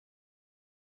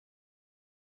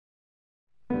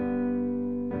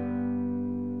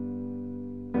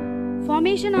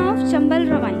formation of Chambal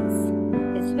ravines.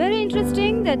 It's very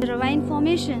interesting that the ravine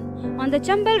formation on the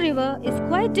Chambal river is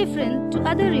quite different to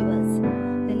other rivers.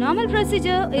 The normal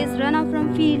procedure is runoff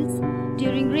from fields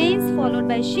during rains, followed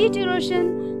by sheet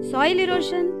erosion, soil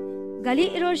erosion,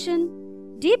 gully erosion,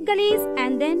 deep gullies,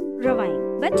 and then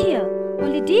ravine. But here,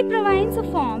 only deep ravines are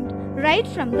formed right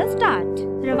from the start.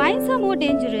 Ravines are more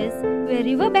dangerous where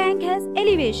river bank has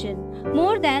elevation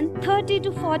more than 30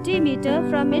 to 40 meters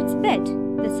from its bed.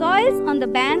 The soils on the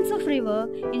banks of river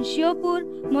in Shiopur,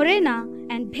 Murena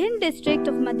and Bhind district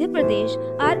of Madhya Pradesh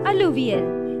are alluvial,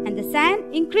 and the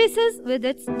sand increases with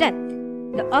its depth.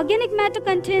 The organic matter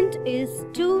content is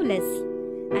too less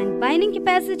and binding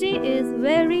capacity is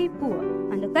very poor.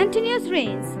 Under continuous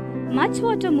rains, much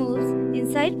water moves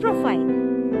inside profile.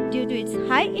 Due to its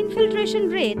high infiltration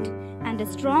rate, and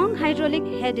a strong hydraulic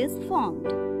head is formed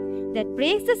that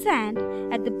breaks the sand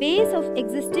at the base of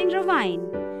existing ravine,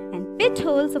 and pit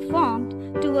holes are formed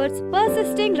towards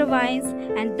persisting ravines,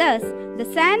 and thus the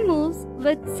sand moves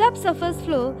with subsurface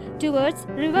flow towards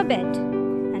riverbed,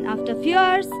 and after few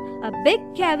hours a big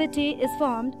cavity is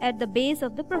formed at the base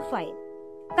of the profile.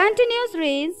 Continuous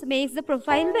rains makes the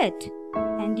profile wet,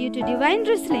 and due to divine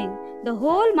drizzling, the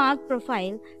whole marked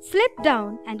profile slips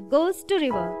down and goes to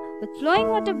river with flowing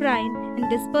water brine in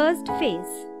dispersed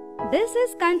phase. This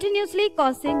is continuously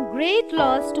causing great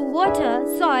loss to water,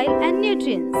 soil and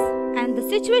nutrients, and the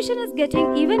situation is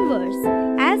getting even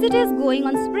worse as it is going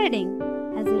on spreading,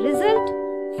 as a result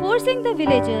forcing the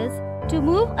villagers to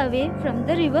move away from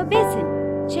the river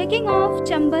basin. Checking off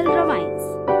Chambal ravines.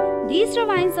 These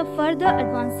ravines are further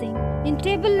advancing in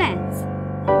tablelands.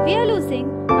 We are losing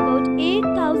about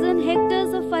 8,000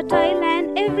 hectares of fertile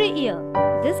land every year.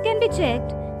 This can be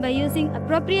checked by using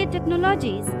appropriate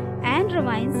technologies, and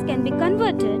ravines can be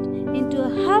converted into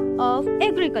a hub of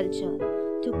agriculture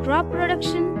to crop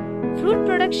production, fruit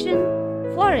production,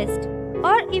 forest,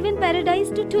 or even paradise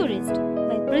to tourists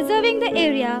by preserving the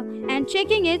area and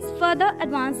checking its further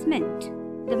advancement.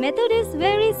 The method is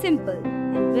very simple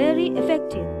and very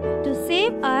effective to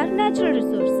save our natural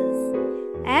resources,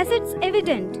 as it's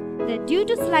evident that due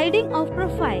to sliding of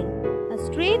profile, a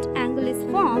straight angle is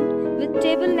formed with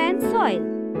tableland soil.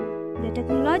 The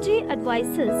technology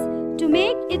advises to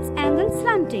make its angle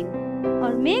slanting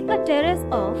or make a terrace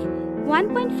of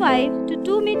 1.5 to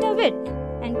 2 meter width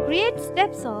and create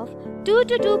steps of 2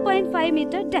 to 2.5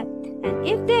 meter depth. And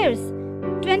if there's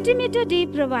 20 meter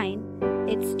deep ravine,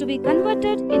 it's to be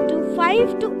converted into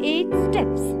 5 to 8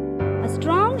 steps. A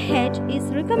strong hedge is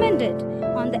recommended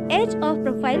on the edge of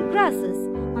profile grasses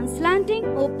on slanting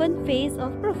open face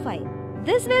of profile.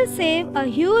 This will save a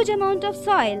huge amount of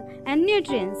soil and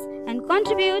nutrients and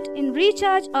contribute in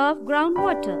recharge of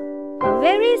groundwater. A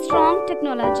very strong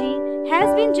technology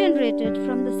has been generated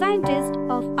from the scientists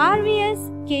of RVS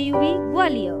KUV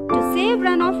Gwalior to save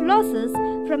runoff losses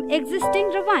from existing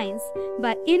ravines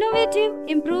by innovative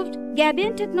improved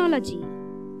gabion technology.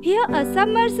 Here a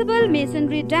submersible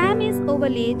masonry dam is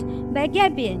overlaid by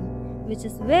gabion, which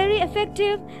is very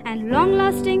effective and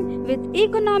long-lasting with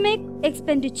economic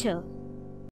expenditure.